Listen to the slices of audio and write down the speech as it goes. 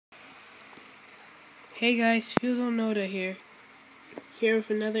Hey guys, Noda here with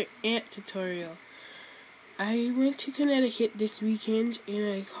another ant tutorial. I went to Connecticut this weekend and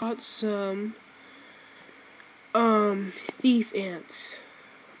I caught some thief ants.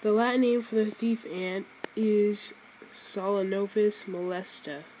 The Latin name for the thief ant is Solenopus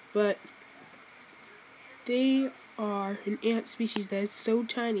molesta, but they are an ant species that is so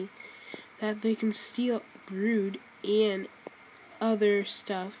tiny that they can steal brood and other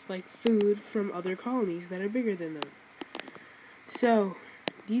stuff like food from other colonies that are bigger than them. So,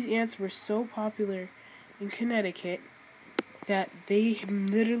 these ants were so popular in Connecticut that they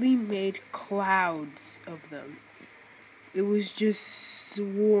literally made clouds of them. It was just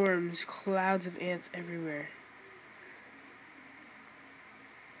swarms, clouds of ants everywhere.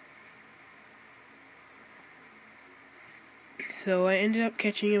 So I ended up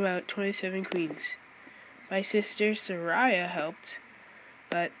catching about 27 queens. My sister Soraya helped,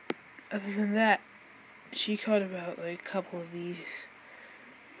 but other than that, she caught about a couple of these.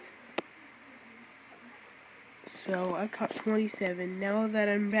 So I caught 27. Now that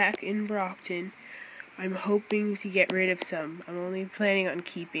I'm back in Brockton, I'm hoping to get rid of some. I'm only planning on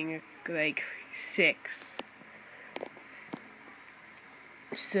keeping 6.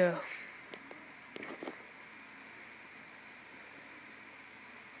 So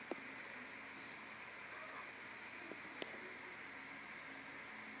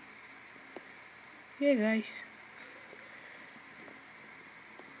yeah, guys.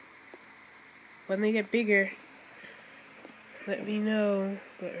 When they get bigger, let me know.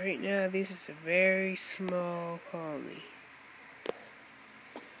 But right now, this is a very small colony.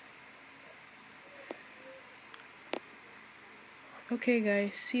 Okay,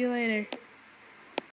 guys. See you later.